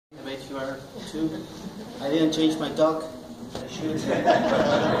QR2. I didn't change my talk. I should.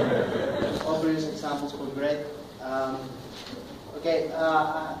 Obvious examples were great. Okay,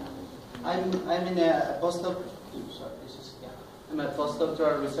 I'm in a postdoc. Sorry, I'm a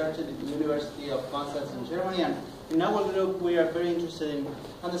postdoctoral researcher at the University of Konstanz in Germany, and in our group we are very interested in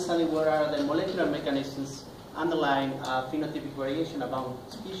understanding what are the molecular mechanisms underlying phenotypic variation among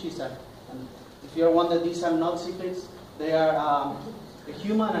species. And if you're wondering, these are not cichlids. They are a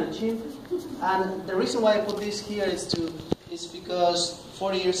human and a chimp. And the reason why I put this here is because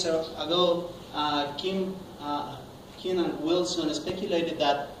 40 years ago, Kim and Wilson speculated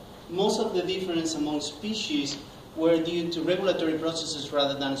that most of the difference among species were due to regulatory processes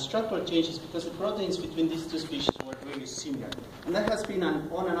rather than structural changes, because the proteins between these two species were really similar. And that has been an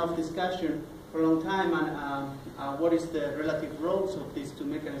on and off discussion for a long time, and what is the relative roles of these two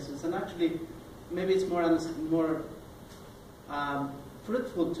mechanisms. And actually, maybe it's more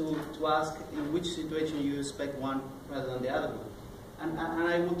fruitful to ask in which situation you expect one rather than the other one. And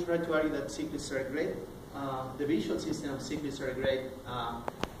I will try to argue that cichlids are great. The visual system of cichlids are a great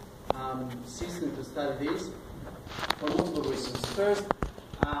system to study this for multiple reasons. First,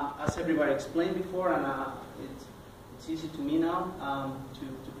 as everybody explained before, and it's easy to me now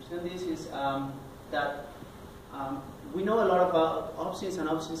to present this, is that we know a lot about opsins, and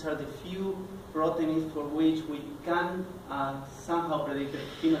opsins are the few proteins for which we can somehow predict the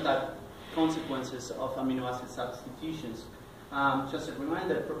phenotype consequences of amino acid substitutions. Just a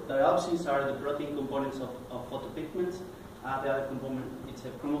reminder, the opsins are the protein components of photopigments. The other component, it's a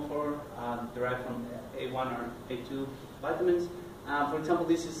chromophore derived from A1 or A2 vitamins. For example,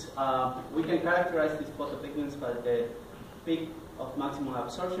 this is we can characterize these photopigments by the peak of maximal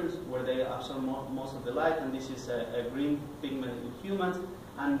absorption, where they absorb most of the light, and this is a green pigment in humans.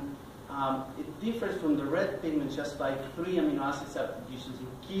 And it differs from the red pigment just by 3 amino acid substitutions in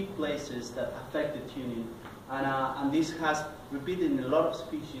key places that affect the tuning. And this has repeated in a lot of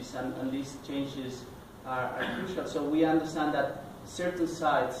species, and these changes are crucial. So we understand that certain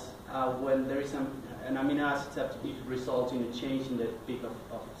sites, when there is an amino acid substitution, results in a change in the peak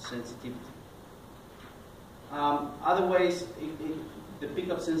of sensitivity. Other ways, the peak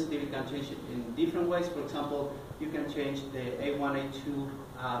of sensitivity can change in different ways. For example, you can change the A1, A2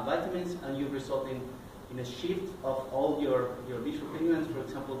 vitamins, and you result in a shift of all your visual pigments. For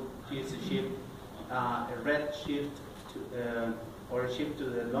example, here's a shift, a red shift, or a shift to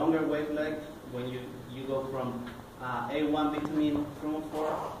the longer wavelength when you go from A1 vitamin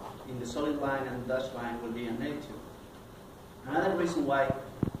chromophore in the solid line, and the dashed line will be an A2. Another reason why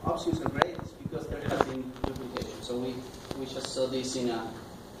opsins are great is because there has been duplication. So we just saw this in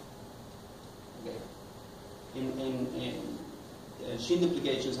gene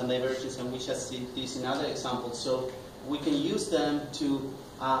duplications and divergence, and we just see this in other examples. So we can use them to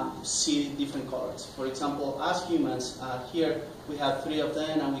see different colors. For example, as humans, here we have 3 of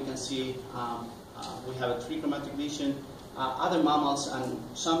them, and we can see we have a trichromatic vision. Other mammals and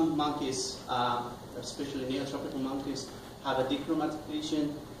some monkeys, especially neotropical monkeys, have a dichromatic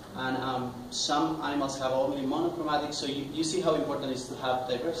vision, and some animals have only monochromatic. So you see how important it is to have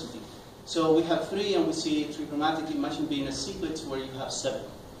diversity. So we have 3, and we see trichromatic. Imagine being a cichlids where you have 7.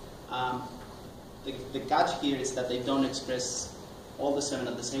 The catch here is that they don't express all the 7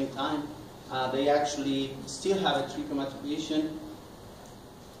 at the same time. They actually still have a trichromatic vision.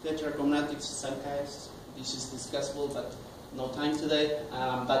 Tetrachromatic cyclids, this is discussable, but no time today.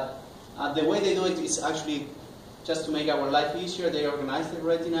 But the way they do it is actually just to make our life easier. They organize the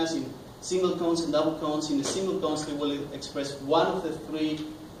retinas in single cones and double cones. In the single cones, they will express one of the 3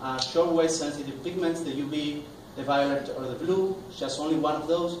 short-wave sensitive pigments, the UV, the violet, or the blue, just only one of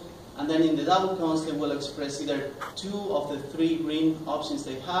those. And then in the double cones, they will express either 2 of the 3 green options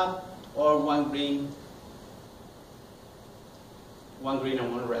they have, or one green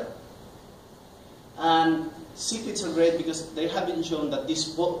and one red. And cichlids are great because they have been shown that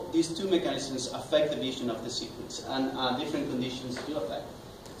these 2 mechanisms affect the vision of the cichlids, and different conditions do affect.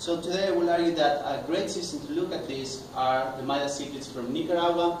 So today I will argue that a great system to look at this are the Midas cichlids from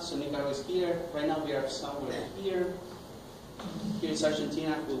Nicaragua. So Nicaragua is here. Right now we are somewhere here. Here is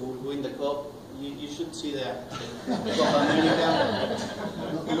Argentina, who will win the cup. You should see the Copa America.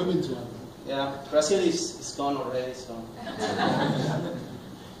 Yeah, Brazil is gone already, so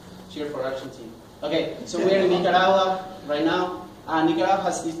cheer for Argentina. Okay, so we're in Nicaragua right now. Nicaragua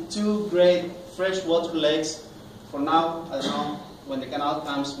has these 2 great freshwater lakes. For now, I don't know, when the canal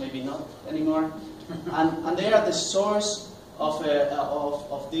comes, maybe not anymore. And they are the source of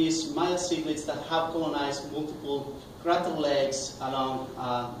these Midas cichlids that have colonized multiple crater lakes along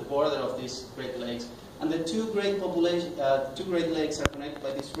the border of these great lakes. And the two great lakes are connected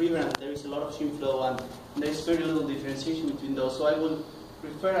by this river, and there is a lot of stream flow, and there is very little differentiation between those. So I will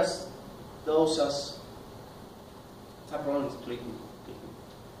refer those as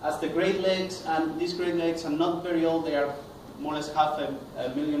as the Great Lakes, and these Great Lakes are not very old. They are more or less half a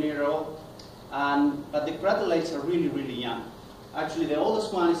million years old, but the crater lakes are really, really young. Actually, the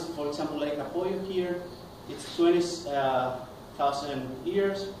oldest one is, for example, Lake Apoyo here. It's 20,000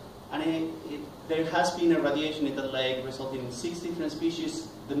 years, and there has been irradiation in the lake, resulting in 6 different species.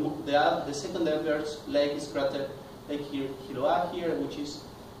 The second largest lake is crater Lake Hiloa here, which is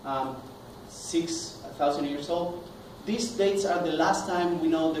 6,000 years old. These dates are the last time we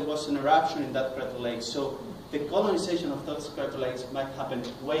know there was an eruption in that crater lake. So the colonization of those crater lakes might happen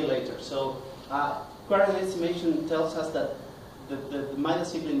way later. So current estimation tells us that the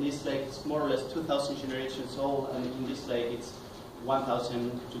Midas cichlid in this lake is more or less 2,000 generations old, and in this lake it's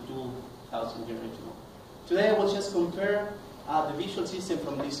 1,000 to 2,000 generations old. Today I will just compare the visual system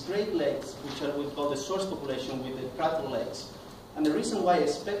from these Great Lakes, which we call the source population, with the crater lakes. And the reason why I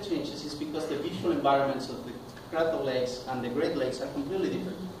expect changes is because the visual environments of the crater lakes and the Great Lakes are completely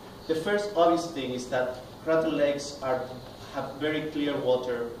different. The first obvious thing is that crater lakes have very clear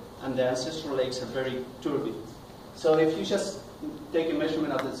water, and the ancestral lakes are very turbid. So if you just take a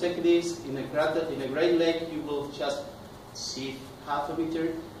measurement of the cichlids in a Great Lake, you will just see half a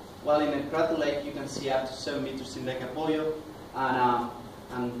meter, while in a crater lake you can see up to 7 meters in Lake Apoyo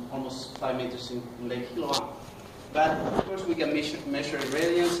and almost 5 meters in Lake Hiloa. But of course we can measure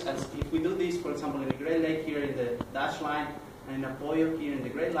irradiance, and if we do this, for example, in the Great Lake here in the dashed line, and in Apoyo here in the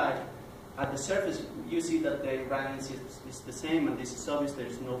Great Lake, at the surface you see that the irradiance is the same, and this is obvious, there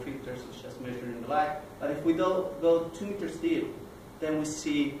is no filters, it's just measured in the light. But if we go 2 meters deep, then we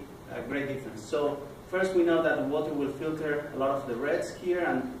see a great difference. So first we know that the water will filter a lot of the reds here,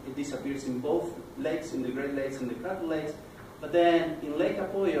 and it disappears in both lakes, in the Great Lakes and the crater lakes. But then in Lake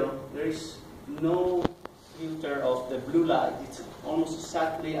Apoyo, there is no filter of the blue light. It's almost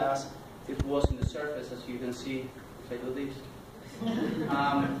exactly as it was in the surface, as you can see if I do this.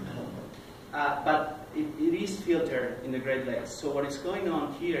 But it is filtered in the Great Lakes. So what is going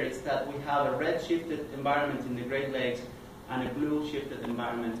on here is that we have a red shifted environment in the Great Lakes and a blue shifted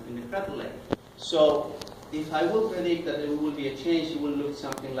environment in the crater lake. So if I will predict that there will be a change, it will look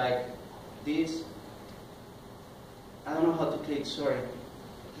something like this. I don't know how to click, sorry.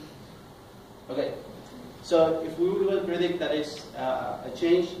 Okay. So if we will predict that it's a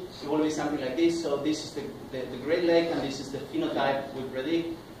change, it will be something like this. So this is the Great Lake, and this is the phenotype we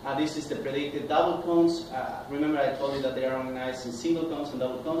predict. This is the predicted double cones. Remember I told you that they are organized in single cones and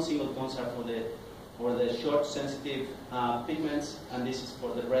double cones. Single cones are for the short sensitive pigments, and this is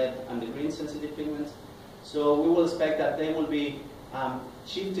for the red and the green sensitive pigments. So we will expect that they will be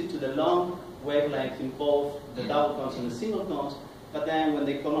shifted to the long wavelength in both the double cones and the single cones, but then when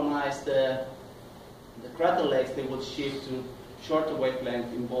they colonize the crater lakes, they will shift to shorter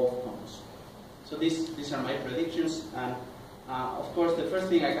wavelength in both cones. So these are my predictions, and of course the first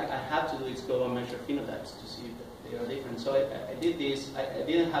thing I have to do is go and measure phenotypes to see if they are different. So I did this. I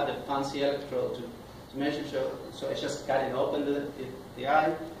didn't have the fancy electrode to measure, so I just cut it open the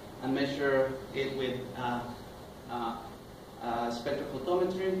eye and measure it with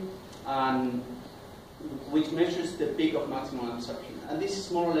spectrophotometry, which measures the peak of maximum absorption. And this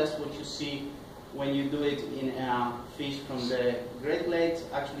is more or less what you see when you do it in fish from the Great Lakes.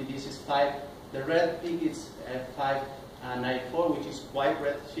 Actually, this is 5. The red peak is 594, which is quite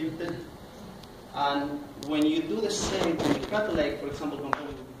red shifted. And when you do the same in the crater lake, for example, compared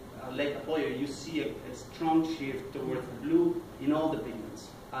with Lake Apoyo, you see a strong shift towards the blue in all the pigments.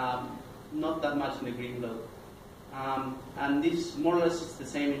 Not that much in the green though. And this more or less is the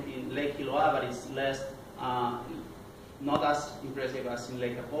same in Lake Hiloa, but it's less, not as impressive as in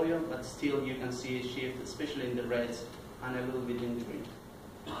Lake Apoyo, but still you can see a shift, especially in the reds and a little bit in the green.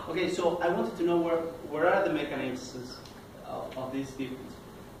 Okay, so I wanted to know where are the mechanisms of this difference.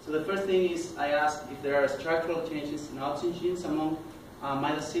 So the first thing is I asked if there are structural changes in opsin genes among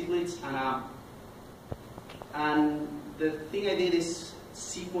Midas cichlids, and the thing I did is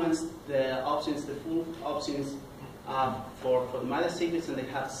sequence the opsins, the full opsins for the Midas cichlids, and they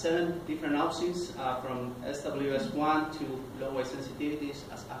have 7 different opsins from SWS1 to low sensitivities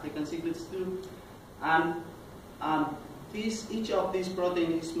as African cichlids do. And each of these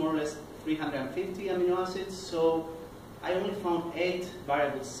proteins is more or less 350 amino acids, so I only found 8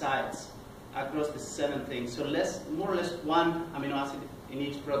 variable sites across the 7 things, so more or less 1 amino acid in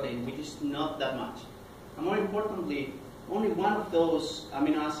each protein, which is not that much. And more importantly, only one of those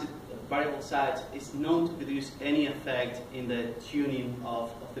amino acid variable sites is known to produce any effect in the tuning of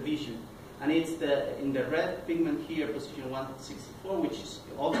the vision. and it's in the red pigment here, position 164, which is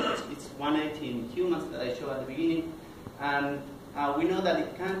also it's 180 in humans that I showed at the beginning, and we know that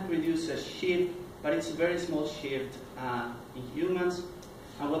it can produce a shift, but it's a very small shift in humans.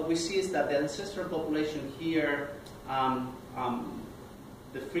 And what we see is that the ancestral population here,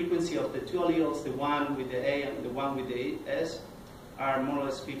 the frequency of the two alleles, the one with the A and the one with the S, are more or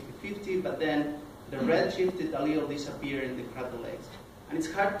less 50-50, but then the red-shifted allele disappear in the crater legs. And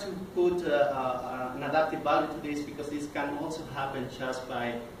it's hard to put an adaptive value to this because this can also happen just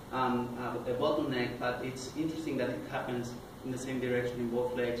by a bottleneck, but it's interesting that it happens in the same direction in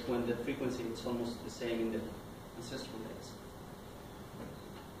both legs when the frequency is almost the same in the ancestral legs.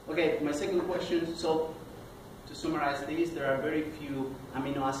 Okay, my second question, so to summarize this, there are very few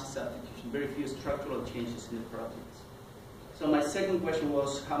amino acid substitution, very few structural changes in the proteins. So my second question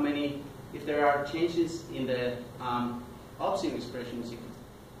was how many, if there are changes in the opsin expression sequence.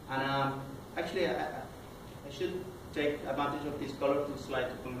 And actually, I should take advantage of this colorful slide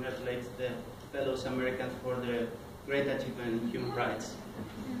to congratulate the fellows Americans for the great achievement in human rights.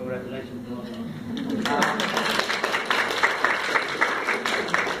 Congratulations to all of them.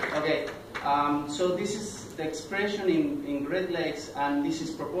 Okay, so this is the expression in Great Lakes, and this is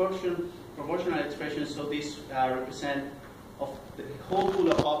proportional expression, so this represent of the whole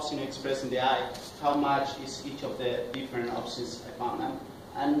pool of opsin expressed in the eye, how much is each of the different opsins I found.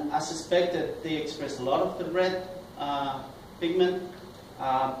 And as expected, they express a lot of the red pigment,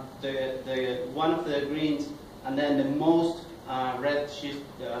 one of the greens, and then the most red shift,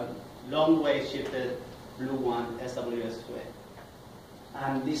 long way shifted blue one, SWS2A.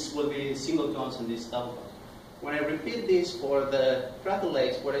 And this will be single tones and this double tone. When I repeat this for the crater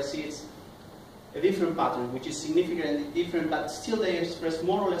legs, what I see is a different pattern, which is significantly different, but still they express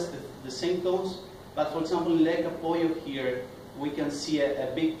more or less the same tones. But for example, in Lake Apoyo here, we can see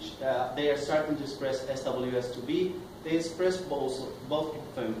a big, they are starting to express SWS2B. They express both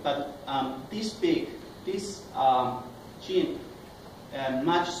of them. But this peak, this gene,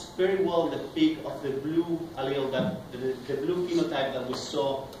 matches very well the peak of the blue allele, the blue phenotype that we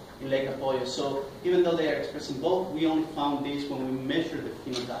saw in Lake Apoyo. So even though they are expressing both, we only found this when we measured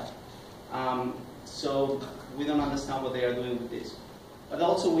the phenotype. So we don't understand what they are doing with this. But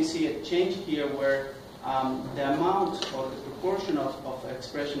also we see a change here where the amount or the proportion of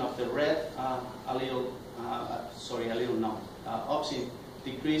expression of the red allele, opsin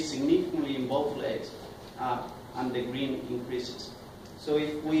decreased significantly in both legs, and the green increases. So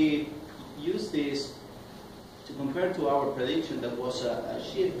if we use this to compare to our prediction that was a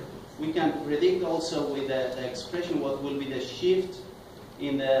shift, we can predict also with the expression what will be the shift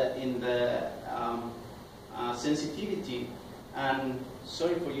in the sensitivity. And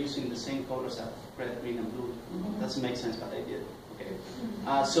sorry for using the same colors as red, green, and blue. Doesn't make sense, but I did. Okay.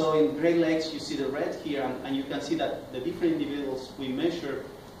 So in Great Lakes, you see the red here, and you can see that the different individuals we measure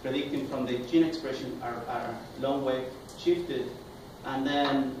predicting from the gene expression are long way shifted. And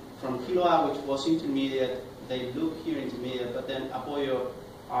then from Kilo A, which was intermediate, they look here intermediate, but then Apoyo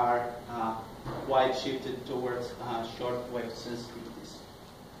are quite shifted towards short wave sensitivities.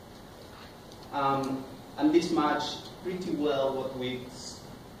 And this matched pretty well what we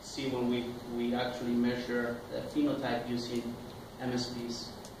see when we actually measure the phenotype using MSPs.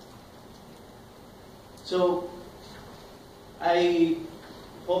 So I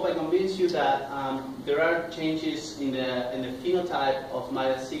hope I convince you that there are changes in the phenotype of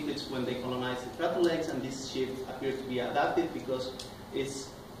Midas cichlids when they colonize the crater legs, and this shift appears to be adaptive because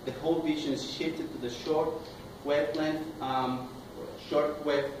the whole vision is shifted to the short wavelength, short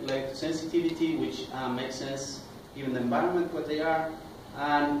wavelength sensitivity, which makes sense given the environment where they are.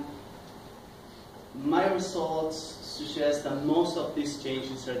 And my results suggest that most of these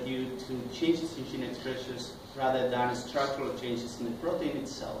changes are due to changes in gene expressions rather than structural changes in the protein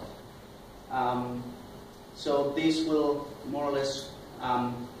itself. So this will more or less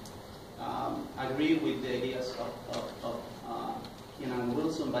agree with the ideas of Julián and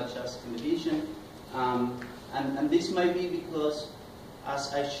Wilson, but just in the vision. And this might be because,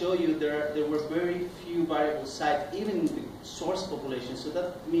 as I show you, there were very few variable sites, even in the source population. So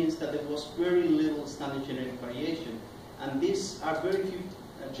that means that there was very little standard genetic variation. And these are very few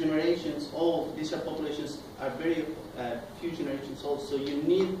generations old. These are populations are very few generations old. So you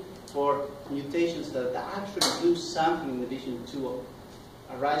need for mutations that actually do something in addition to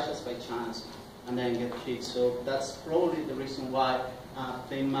arise just by chance and then get fixed. So that's probably the reason why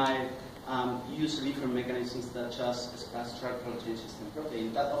they might use different mechanisms that just structural changes in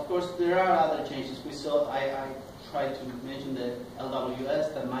protein. But of course, there are other changes. We saw, I tried to mention the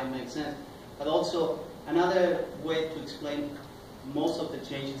LWS, that might make sense. But also, another way to explain most of the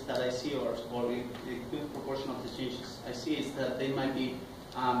changes that I see, or a good proportion of the changes I see, is that they might be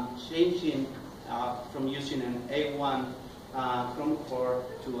changing from using an A1 chromophore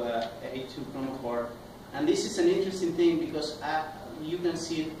to a A2 chromophore. And this is an interesting thing because you can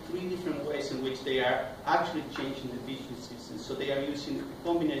see 3 different ways in which they are actually changing the efficiencies. And so they are using a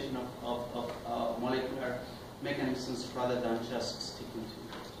combination of molecular mechanisms rather than just sticking to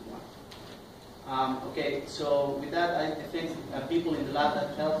one. Okay, so with that, I thank people in the lab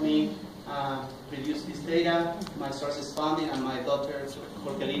that helped me produce this data, my sources funding, and my daughter,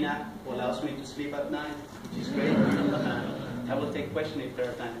 Jorgelina, who allows me to sleep at night, which is great. I will take questions if there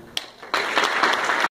are time.